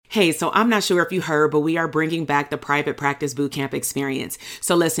Hey, so I'm not sure if you heard, but we are bringing back the private practice bootcamp experience.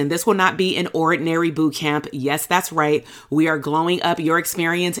 So listen, this will not be an ordinary bootcamp. Yes, that's right. We are glowing up your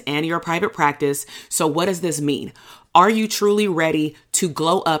experience and your private practice. So what does this mean? Are you truly ready to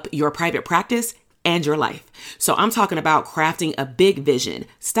glow up your private practice and your life? So I'm talking about crafting a big vision.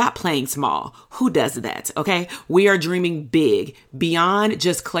 Stop playing small. Who does that? Okay. We are dreaming big. Beyond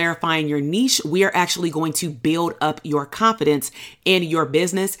just clarifying your niche, we are actually going to build up your confidence in your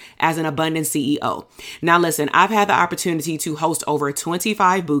business as an abundant CEO. Now, listen, I've had the opportunity to host over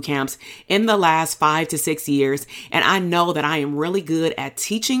 25 boot camps in the last 5 to 6 years, and I know that I am really good at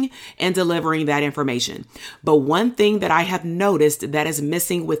teaching and delivering that information. But one thing that I have noticed that is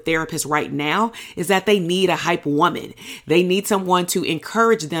missing with therapists right now is that they need a hype woman. They need someone to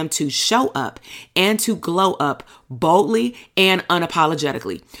encourage them to show up and to glow up boldly and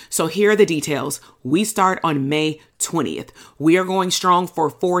unapologetically. So here are the details. We start on May 20th. We are going strong for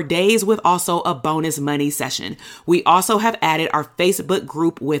 4 days with also a bonus money session. We also have added our Facebook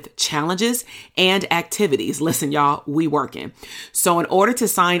group with challenges and activities. Listen, y'all, we working. So in order to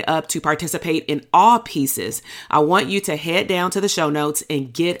sign up to participate in all pieces, I want you to head down to the show notes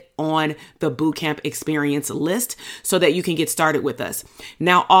and get on the bootcamp experience list so that you can get started with us.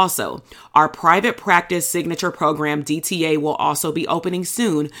 Now, also, our private practice signature program, DTA, will also be opening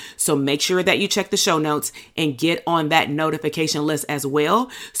soon. So make sure that you check the show notes and get on that notification list as well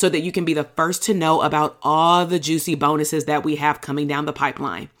so that you can be the first to know about all the juicy bonuses that we have coming down the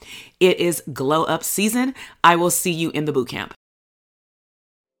pipeline. It is glow up season. I will see you in the bootcamp.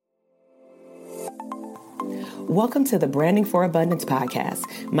 Welcome to the Branding for Abundance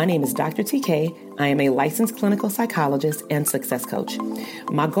podcast. My name is Dr. TK. I am a licensed clinical psychologist and success coach.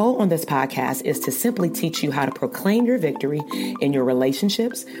 My goal on this podcast is to simply teach you how to proclaim your victory in your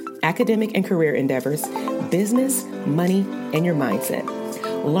relationships, academic and career endeavors, business, money, and your mindset.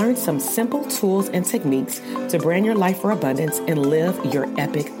 Learn some simple tools and techniques to brand your life for abundance and live your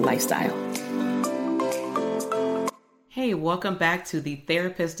epic lifestyle. Hey, welcome back to the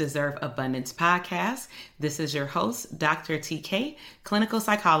Therapists Deserve Abundance podcast. This is your host, Dr. TK, clinical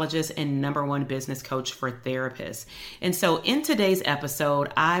psychologist and #1 business coach for therapists. And so in today's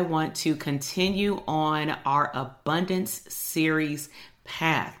episode, I want to continue on our abundance series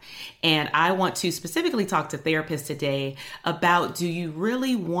path. And I want to specifically talk to therapists today about, do you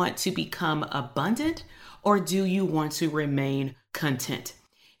really want to become abundant or do you want to remain content?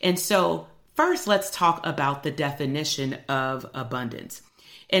 And so first, let's talk about the definition of abundance.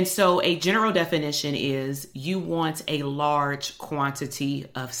 And so a general definition is you want a large quantity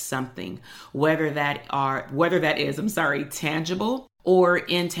of something, whether that is tangible or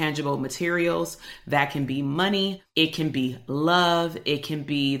intangible materials. That can be money, it can be love, it can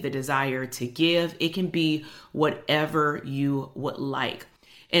be the desire to give, it can be whatever you would like.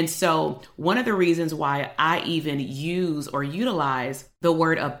 And so one of the reasons why I even use or utilize the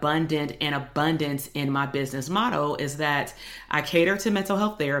word abundant and abundance in my business model is that I cater to mental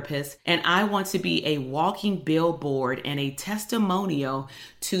health therapists, and I want to be a walking billboard and a testimonial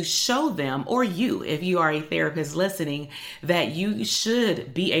to show them, or you, if you are a therapist listening, that you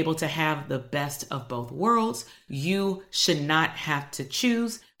should be able to have the best of both worlds. You should not have to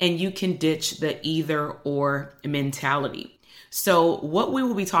choose, and you can ditch the either or mentality. So what we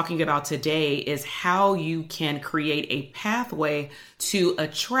will be talking about today is how you can create a pathway to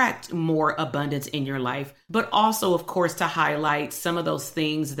attract more abundance in your life, but also, of course, to highlight some of those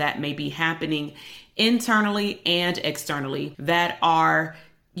things that may be happening internally and externally that are,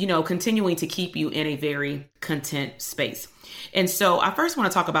 continuing to keep you in a very content space. And so I first want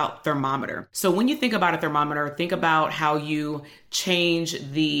to talk about thermometer. So when you think about a thermometer, think about how you change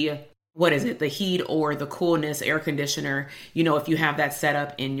the heat or the coolness, air conditioner, if you have that set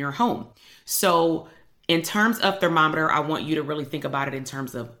up in your home. So in terms of thermometer, I want you to really think about it in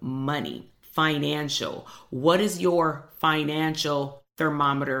terms of money, financial. What is your financial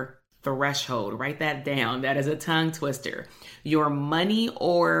thermometer threshold? Write that down. That is a tongue twister. Your money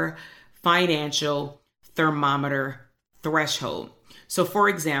or financial thermometer threshold. So for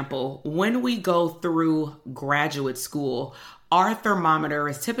example, when we go through graduate school, our thermometer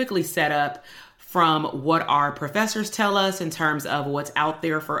is typically set up from what our professors tell us in terms of what's out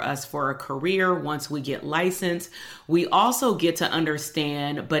there for us for a career once we get licensed. We also get to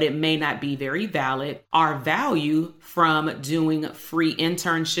understand, but it may not be very valid, our value from doing free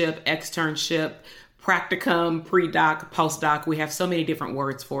internship, externship, practicum, pre-doc, post-doc. We have so many different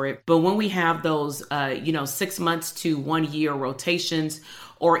words for it. But when we have those, 6 months to 1 year rotations,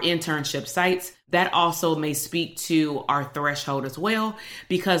 or internship sites. That also may speak to our threshold as well,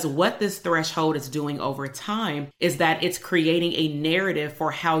 because what this threshold is doing over time is that it's creating a narrative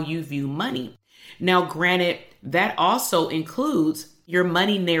for how you view money. Now, granted, that also includes your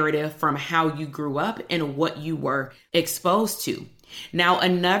money narrative from how you grew up and what you were exposed to. Now,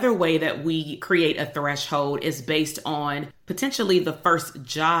 another way that we create a threshold is based on potentially the first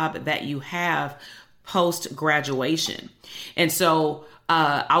job that you have post-graduation. And so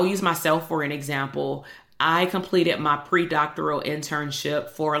I'll use myself for an example. I completed my pre-doctoral internship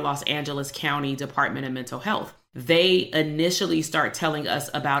for Los Angeles County Department of Mental Health. They initially start telling us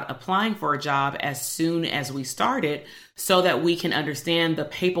about applying for a job as soon as we started so that we can understand the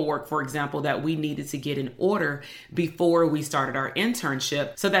paperwork, for example, that we needed to get in order before we started our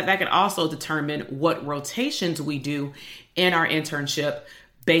internship, so that can also determine what rotations we do in our internship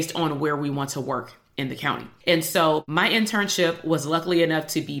based on where we want to work in the county. And so my internship was luckily enough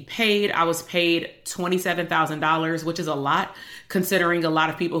to be paid. I was paid $27,000, which is a lot considering a lot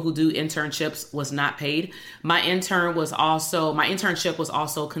of people who do internships was not paid. My internship was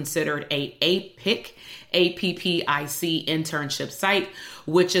also considered a APPIC internship site,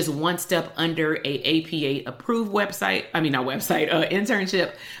 which is one step under a APA approved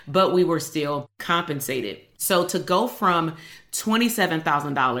internship, but we were still compensated. So to go from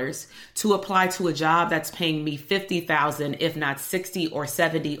 $27,000 to apply to a job that's paying me $50,000, if not $60,000 or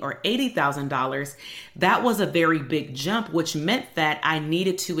 $70,000 or $80,000, that was a very big jump, which meant that I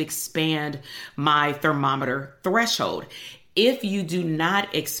needed to expand my thermometer threshold. If you do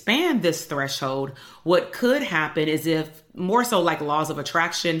not expand this threshold, what could happen is, if more so like laws of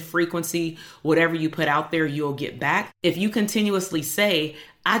attraction, frequency, whatever you put out there, you'll get back. If you continuously say,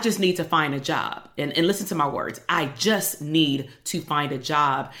 I just need to find a job, and listen to my words, I just need to find a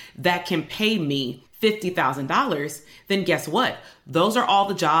job that can pay me $50,000, then guess what? Those are all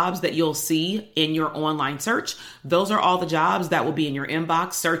the jobs that you'll see in your online search. Those are all the jobs that will be in your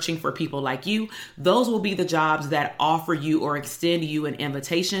inbox searching for people like you. Those will be the jobs that offer you or extend you an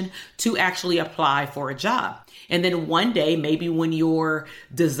invitation to actually apply for a job. And then one day, maybe when your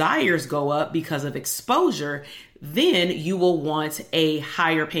desires go up because of exposure, then you will want a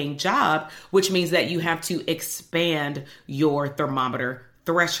higher paying job, which means that you have to expand your thermometer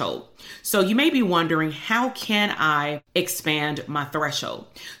threshold. So you may be wondering, how can I expand my threshold?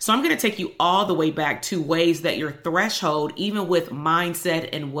 So I'm going to take you all the way back to ways that your threshold, even with mindset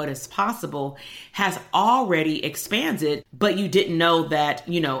and what is possible, has already expanded, but you didn't know that,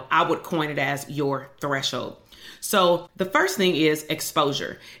 I would coin it as your threshold. So the first thing is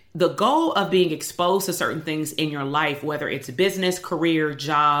exposure. The goal of being exposed to certain things in your life, whether it's business, career,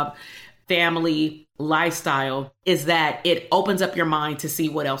 job, family, lifestyle, is that it opens up your mind to see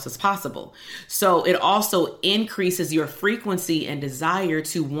what else is possible. So it also increases your frequency and desire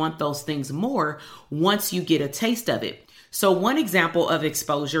to want those things more once you get a taste of it. So one example of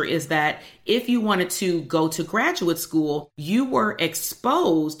exposure is that if you wanted to go to graduate school, you were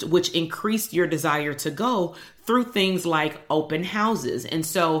exposed, which increased your desire to go through things like open houses. And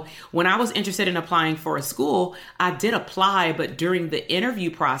so when I was interested in applying for a school, I did apply, but during the interview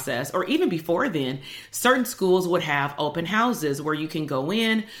process, or even before then, certain schools would have open houses where you can go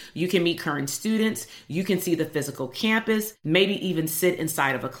in, you can meet current students, you can see the physical campus, maybe even sit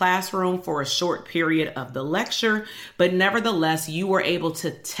inside of a classroom for a short period of the lecture. But nevertheless, you were able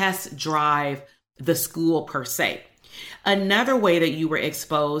to test drive the school per se. Another way that you were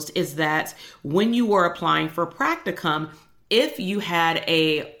exposed is that when you were applying for practicum, if you had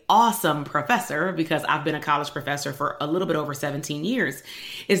a awesome professor, because I've been a college professor for a little bit over 17 years,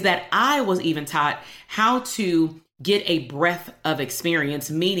 is that I was even taught how to get a breadth of experience,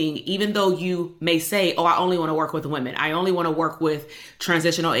 meaning even though you may say, I only want to work with women, I only want to work with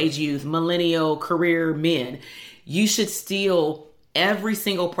transitional age youth, millennial career men, you should still, every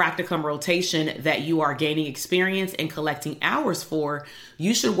single practicum rotation that you are gaining experience and collecting hours for,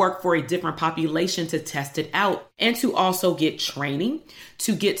 you should work for a different population to test it out and to also get training,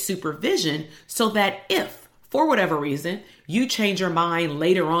 to get supervision, so that if, for whatever reason, you change your mind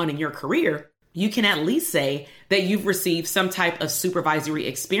later on in your career, you can at least say that you've received some type of supervisory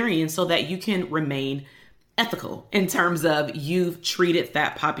experience so that you can remain ethical in terms of you've treated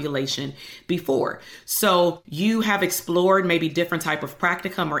that population before. So you have explored maybe different type of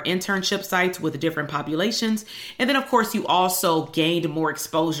practicum or internship sites with different populations. And then of course, you also gained more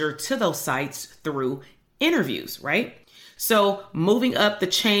exposure to those sites through interviews, right? So moving up the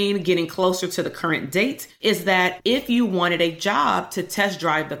chain, getting closer to the current date, is that if you wanted a job to test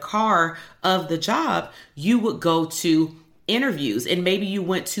drive the car of the job, you would go to interviews, and maybe you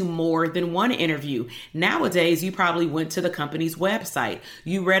went to more than one interview. Nowadays, you probably went to the company's website.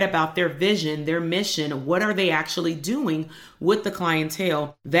 You read about their vision, their mission. What are they actually doing with the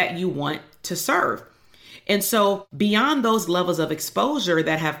clientele that you want to serve? And so beyond those levels of exposure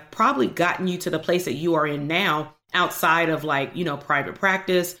that have probably gotten you to the place that you are in now, outside of private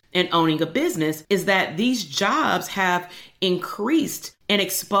practice and owning a business, is that these jobs have increased and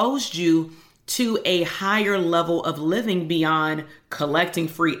exposed you to a higher level of living beyond collecting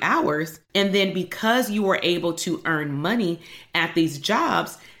free hours. And then because you were able to earn money at these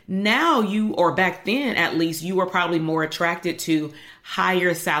jobs, now you, or back then at least, you were probably more attracted to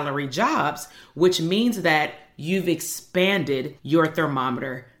higher salary jobs, which means that you've expanded your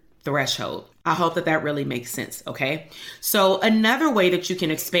thermometer threshold. I hope that really makes sense. Okay. So another way that you can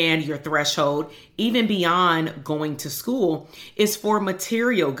expand your threshold, even beyond going to school, is for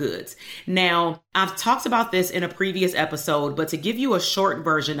material goods. Now, I've talked about this in a previous episode, but to give you a short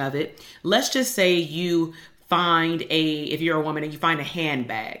version of it, let's just say you find if you're a woman and you find a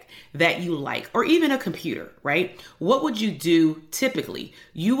handbag that you like, or even a computer, right? What would you do typically?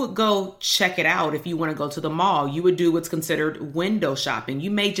 You would go check it out. If you want to go to the mall, you would do what's considered window shopping.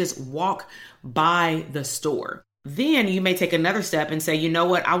 You may just walk by the store. Then you may take another step and say, you know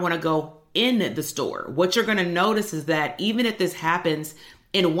what? I want to go in the store. What you're going to notice is that even if this happens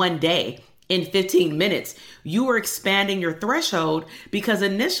in one day, in 15 minutes, you are expanding your threshold, because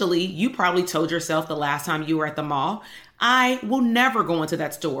initially you probably told yourself the last time you were at the mall, I will never go into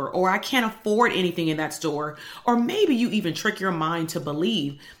that store, or I can't afford anything in that store. Or maybe you even trick your mind to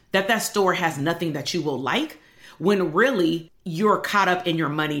believe that store has nothing that you will like, when really you're caught up in your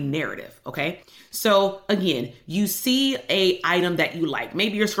money narrative. Okay. So again, you see a item that you like.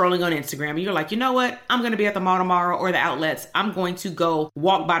 Maybe you're scrolling on Instagram and you're like, you know what? I'm going to be at the mall tomorrow, or the outlets. I'm going to go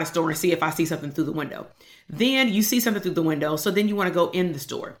walk by the store and see if I see something through the window. Then you see something through the window. So then you want to go in the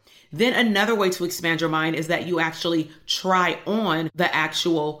store. Then another way to expand your mind is that you actually try on the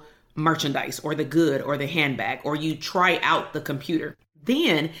actual merchandise, or the good, or the handbag, or you try out the computer.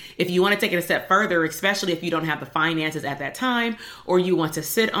 Then, if you want to take it a step further, especially if you don't have the finances at that time, or you want to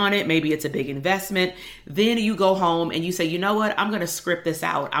sit on it, maybe it's a big investment, then you go home and you say, you know what, I'm going to script this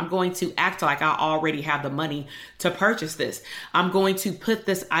out. I'm going to act like I already have the money to purchase this. I'm going to put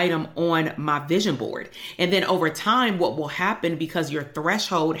this item on my vision board. And then over time, what will happen, because your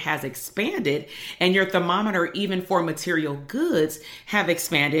threshold has expanded and your thermometer, even for material goods, have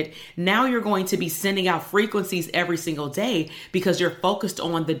expanded, now you're going to be sending out frequencies every single day, because you're focused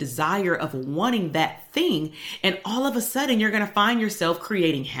on the desire of wanting that thing. And all of a sudden, you're going to find yourself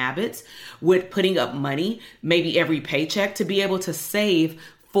creating habits with putting up money, maybe every paycheck, to be able to save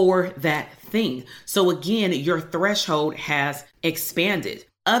for that thing. So again, your threshold has expanded.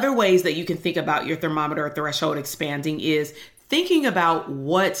 Other ways that you can think about your thermometer threshold expanding is thinking about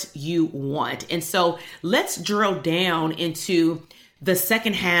what you want. And so let's drill down into the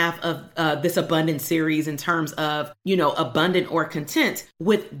second half of this abundance series in terms of, abundant or content,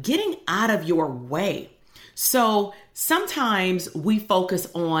 with getting out of your way. So sometimes we focus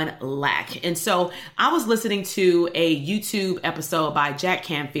on lack. And so I was listening to a YouTube episode by Jack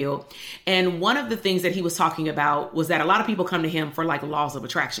Canfield. And one of the things that he was talking about was that a lot of people come to him for laws of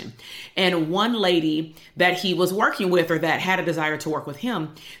attraction. And one lady that he was working with, or that had a desire to work with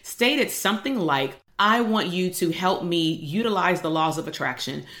him, stated something like, I want you to help me utilize the laws of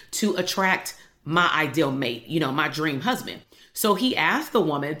attraction to attract my ideal mate, my dream husband. So he asked the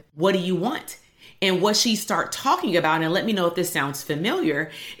woman, what do you want? And what she started talking about, and let me know if this sounds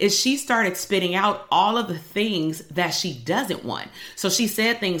familiar, is she started spitting out all of the things that she doesn't want. So she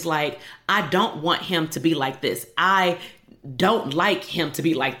said things like, I don't want him to be like this. I don't like him to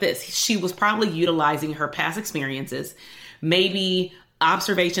be like this. She was probably utilizing her past experiences, maybe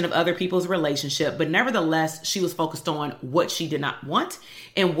observation of other people's relationship, but nevertheless, she was focused on what she did not want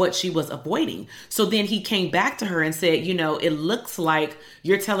and what she was avoiding. So then he came back to her and said, it looks like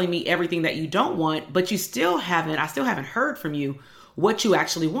you're telling me everything that you don't want, but I still haven't heard from you what you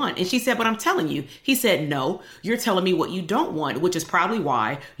actually want. And she said, but I'm telling you. He said, no, you're telling me what you don't want, which is probably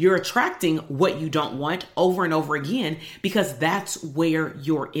why you're attracting what you don't want over and over again, because that's where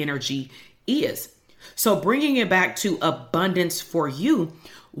your energy is. So bringing it back to abundance for you,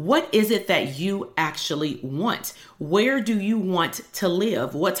 What is it that you actually want? Where do you want to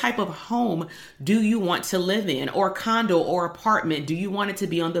live? What type of home do you want to live in, or condo or apartment? Do you want it to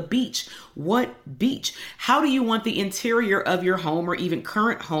be on the beach? What beach? How do you want the interior of your home or even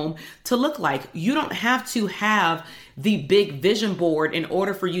current home to look like? You don't have to have the big vision board in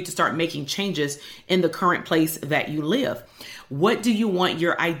order for you to start making changes in the current place that you live. What do you want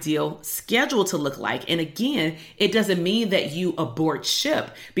your ideal schedule to look like? And again, it doesn't mean that you abort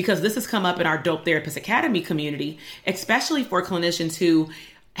ship, because this has come up in our Dope Therapist Academy community, especially for clinicians who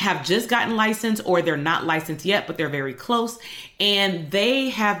have just gotten licensed or they're not licensed yet, but they're very close. And they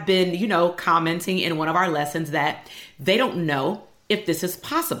have been, commenting in one of our lessons that they don't know if this is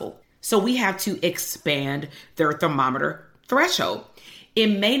possible. So we have to expand their thermometer threshold. It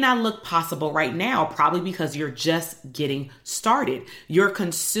may not look possible right now, probably because you're just getting started. You're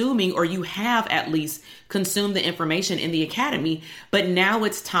consuming, or you have at least consumed the information in the academy, but now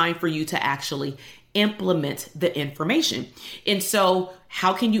it's time for you to actually implement the information. And so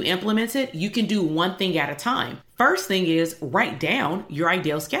how can you implement it? You can do one thing at a time. First thing is write down your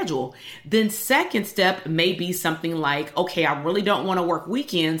ideal schedule. Then second step may be something like, okay, I really don't want to work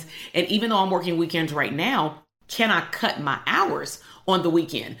weekends. And even though I'm working weekends right now, can I cut my hours on the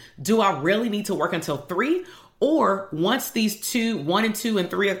weekend? Do I really need to work until 3? Or once these 1 and 2 and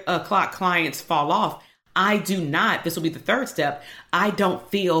 3 o'clock clients fall off, I do not, this will be the third step, I don't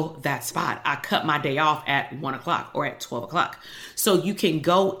feel that spot. I cut my day off at 1 o'clock or at 12 o'clock. So you can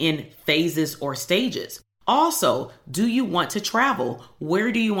go in phases or stages. Also, do you want to travel?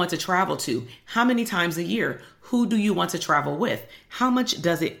 Where do you want to travel to? How many times a year? Who do you want to travel with? How much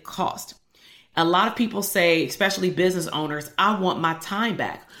does it cost? A lot of people say, especially business owners, I want my time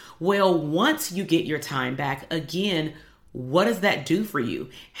back. Well, once you get your time back, again, what does that do for you?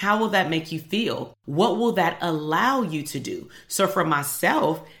 How will that make you feel? What will that allow you to do? So for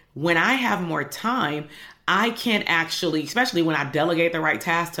myself, when I have more time, I can actually, especially when I delegate the right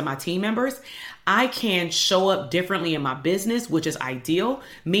tasks to my team members, I can show up differently in my business, which is ideal,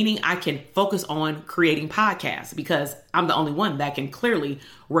 meaning I can focus on creating podcasts because I'm the only one that can clearly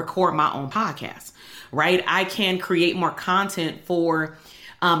record my own podcast, right? I can create more content for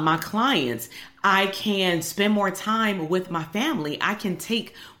my clients. I can spend more time with my family. I can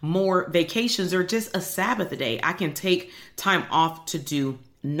take more vacations or just a Sabbath day. I can take time off to do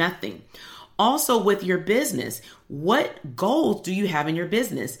nothing. Also with your business, what goals do you have in your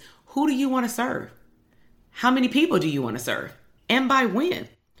business? Who do you want to serve? How many people do you want to serve? And by when?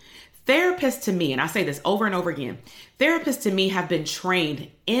 Therapists to me, and I say this over and over again, therapists to me have been trained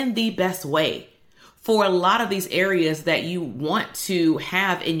in the best way for a lot of these areas that you want to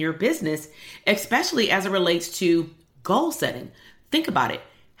have in your business, especially as it relates to goal setting. Think about it.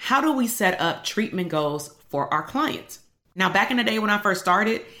 How do we set up treatment goals for our clients? Now, back in the day when I first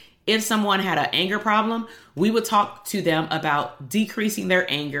started, if someone had an anger problem, we would talk to them about decreasing their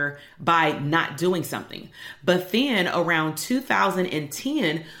anger by not doing something. But then around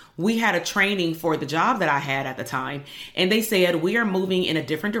 2010, we had a training for the job that I had at the time, and they said, we are moving in a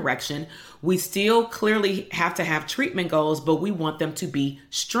different direction. We still clearly have to have treatment goals, but we want them to be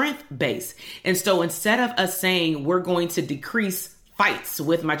strength-based. And so instead of us saying we're going to decrease fights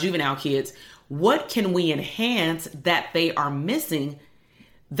with my juvenile kids, what can we enhance that they are missing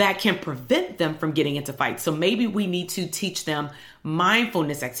that can prevent them from getting into fights? So maybe we need to teach them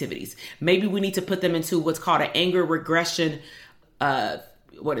mindfulness activities. Maybe we need to put them into what's called an anger regression, a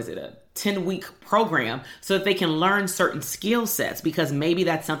 10-week program so that they can learn certain skill sets, because maybe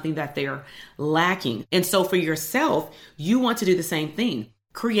that's something that they're lacking. And so for yourself, you want to do the same thing.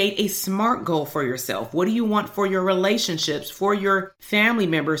 Create a SMART goal for yourself. What do you want for your relationships, for your family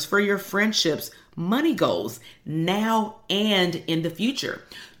members, for your friendships? Money goals now and in the future.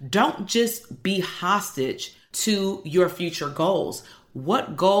 Don't just be hostage to your future goals.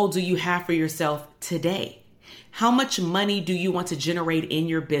 What goal do you have for yourself today? How much money do you want to generate in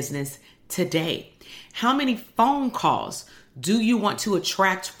your business today? How many phone calls do you want to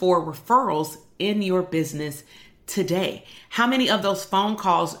attract for referrals in your business today? How many of those phone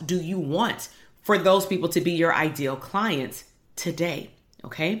calls do you want for those people to be your ideal clients today?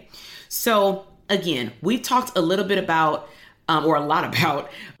 Okay. So again, we talked a little bit about, or a lot about,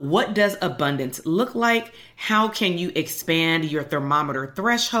 what does abundance look like? How can you expand your thermometer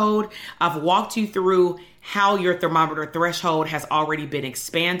threshold? I've walked you through how your thermometer threshold has already been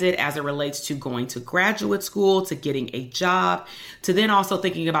expanded as it relates to going to graduate school, to getting a job, to then also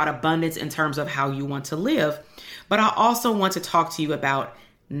thinking about abundance in terms of how you want to live. But I also want to talk to you about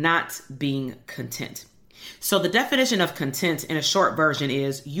not being content. So the definition of content in a short version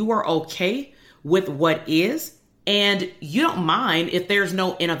is you are okay with what is And you don't mind if there's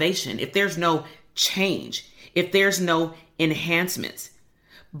no innovation, if there's no change, if there's no enhancements.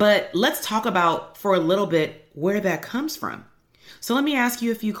 But let's talk about for a little bit where that comes from. So let me ask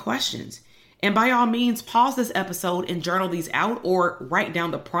you a few questions. And by all means, pause this episode and journal these out, or write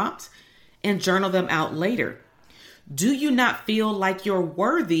down the prompts and journal them out later. Do you not feel like you're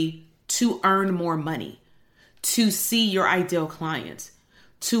worthy to earn more money, to see your ideal clients,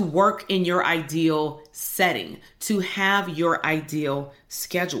 to work in your ideal setting, to have your ideal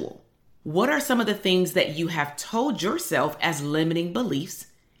schedule? What are some of the things that you have told yourself as limiting beliefs,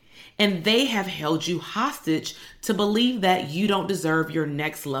 and they have held you hostage to believe that you don't deserve your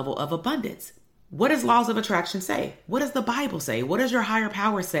next level of abundance? What does laws of attraction say? What does the Bible say? What does your higher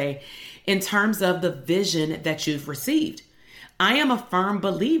power say in terms of the vision that you've received? I am a firm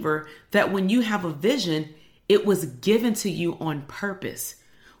believer that when you have a vision, it was given to you on purpose,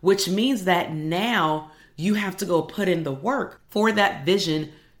 which means that now you have to go put in the work for that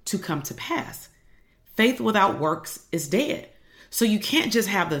vision to come to pass. Faith without works is dead. So you can't just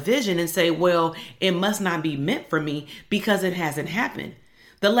have the vision and say, well, it must not be meant for me because it hasn't happened.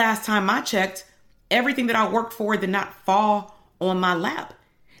 The last time I checked, everything that I worked for did not fall on my lap.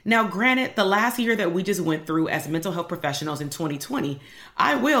 Now, granted, the last year that we just went through as mental health professionals in 2020,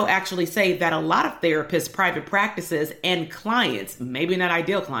 I will actually say that a lot of therapists, private practices, and clients, maybe not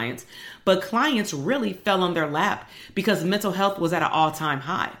ideal clients, but clients really fell on their lap because mental health was at an all-time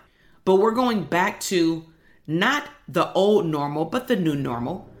high. But we're going back to not the old normal, but the new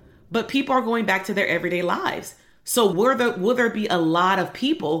normal. But people are going back to their everyday lives. So will there be a lot of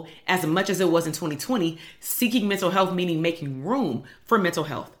people, as much as it was in 2020, seeking mental health, meaning making room for mental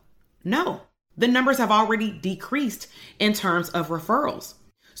health? No, the numbers have already decreased in terms of referrals.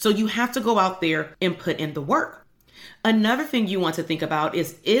 So you have to go out there and put in the work. Another thing you want to think about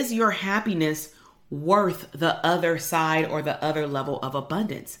is your happiness worth the other side or the other level of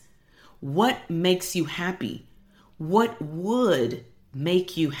abundance? What makes you happy? What would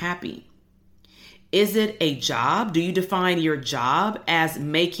make you happy? Is it a job? Do you define your job as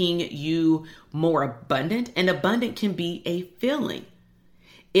making you more abundant? And abundant can be a feeling.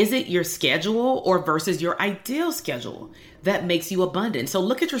 Is it your schedule or versus your ideal schedule that makes you abundant? So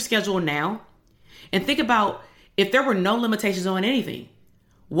look at your schedule now and think about if there were no limitations on anything,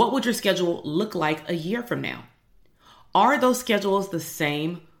 what would your schedule look like a year from now? Are those schedules the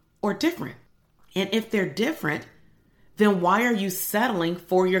same or different? And if they're different, then why are you settling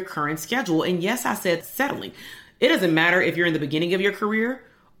for your current schedule? And yes, I said settling. It doesn't matter if you're in the beginning of your career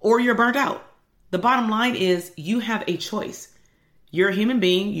or you're burnt out. The bottom line is you have a choice. You're a human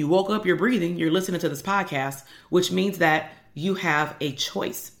being. You woke up, you're breathing, you're listening to this podcast, which means that you have a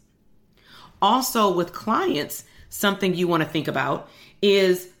choice. Also, with clients, something you want to think about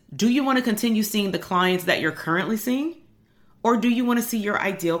is, do you want to continue seeing the clients that you're currently seeing? Or do you want to see your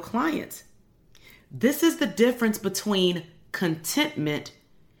ideal clients? This is the difference between contentment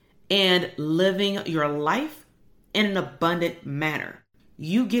and living your life in an abundant manner.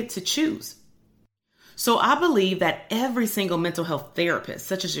 You get to choose. So I believe that every single mental health therapist,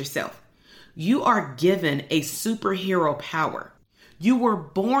 such as yourself, you are given a superhero power. You were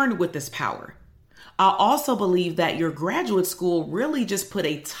born with this power. I also believe that your graduate school really just put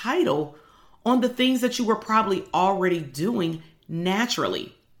a title on the things that you were probably already doing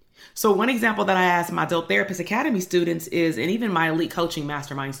naturally. So one example that I asked my Adult Therapist Academy students is, and even my Elite Coaching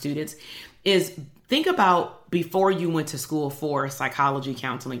Mastermind students, is think about before you went to school for psychology,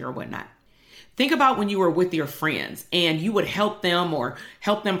 counseling, or whatnot. Think about when you were with your friends and you would help them or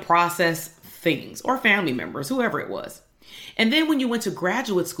help them process things, or family members, whoever it was. And then when you went to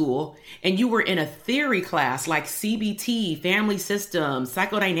graduate school and you were in a theory class like CBT, family systems,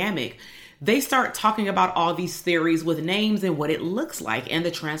 psychodynamic, they start talking about all these theories with names and what it looks like and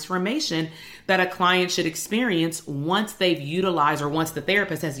the transformation that a client should experience once they've utilized, or once the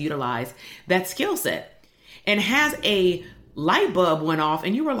therapist has utilized that skill set. And has a light bulb went off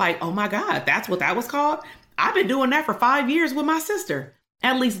and you were like, oh my God, that's what that was called? I've been doing that for 5 years with my sister.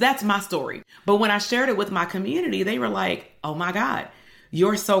 At least that's my story. But when I shared it with my community, they were like, oh my God,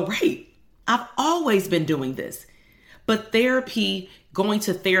 you're so right. I've always been doing this. But therapy, going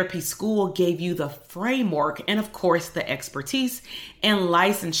to therapy school, gave you the framework and, of course, the expertise and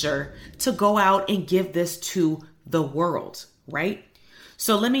licensure to go out and give this to the world, right?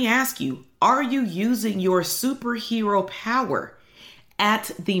 So let me ask you, are you using your superhero power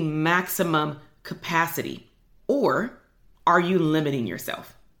at the maximum capacity, or are you limiting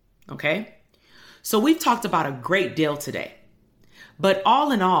yourself? Okay. So we've talked about a great deal today, but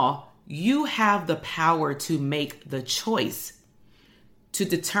all in all, you have the power to make the choice to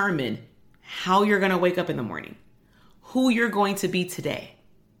determine how you're going to wake up in the morning, who you're going to be today,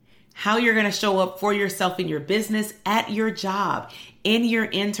 how you're going to show up for yourself in your business, at your job, in your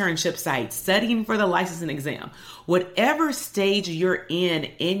internship site, studying for the licensing exam, whatever stage you're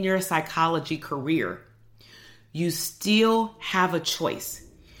in your psychology career, you still have a choice.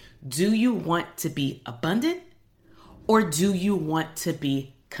 Do you want to be abundant or do you want to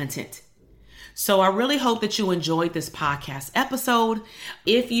be content? So I really hope that you enjoyed this podcast episode.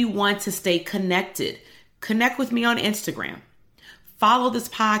 If you want to stay connected, connect with me on Instagram. Follow this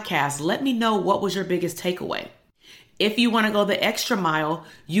podcast. Let me know what was your biggest takeaway. If you want to go the extra mile,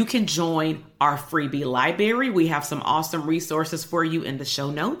 you can join our freebie library. We have some awesome resources for you in the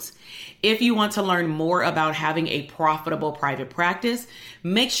show notes. If you want to learn more about having a profitable private practice,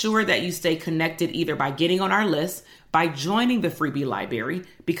 make sure that you stay connected either by getting on our list, by joining the freebie library,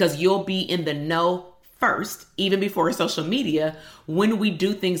 because you'll be in the know first, even before social media, when we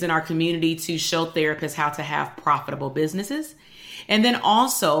do things in our community to show therapists how to have profitable businesses. And then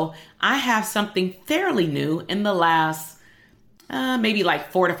also, I have something fairly new in the last maybe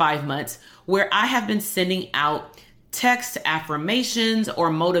like 4 to 5 months, where I have been sending out text affirmations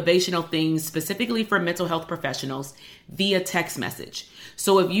or motivational things specifically for mental health professionals via text message.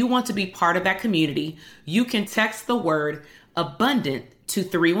 So if you want to be part of that community, you can text the word abundant to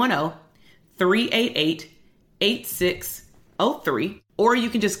 310-388-8603, or you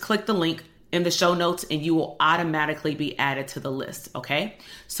can just click the link in the show notes and you will automatically be added to the list. Okay.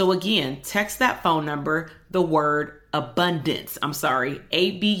 So again, text that phone number, the word abundance.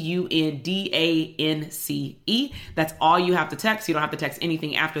 ABUNDANCE. That's all you have to text. You don't have to text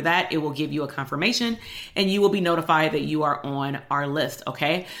anything after that. It will give you a confirmation and you will be notified that you are on our list.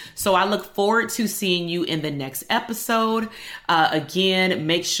 Okay. So I look forward to seeing you in the next episode. Again,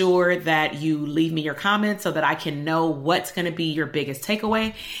 make sure that you leave me your comments so that I can know what's going to be your biggest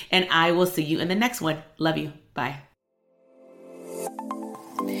takeaway. And I will see you in the next one. Love you. Bye.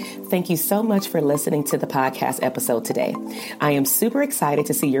 Thank you so much for listening to the podcast episode today. I am super excited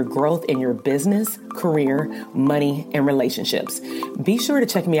to see your growth in your business, career, money, and relationships. Be sure to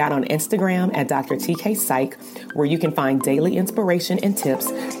check me out on Instagram at Dr. TK Psych, where you can find daily inspiration and tips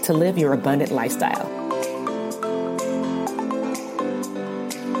to live your abundant lifestyle.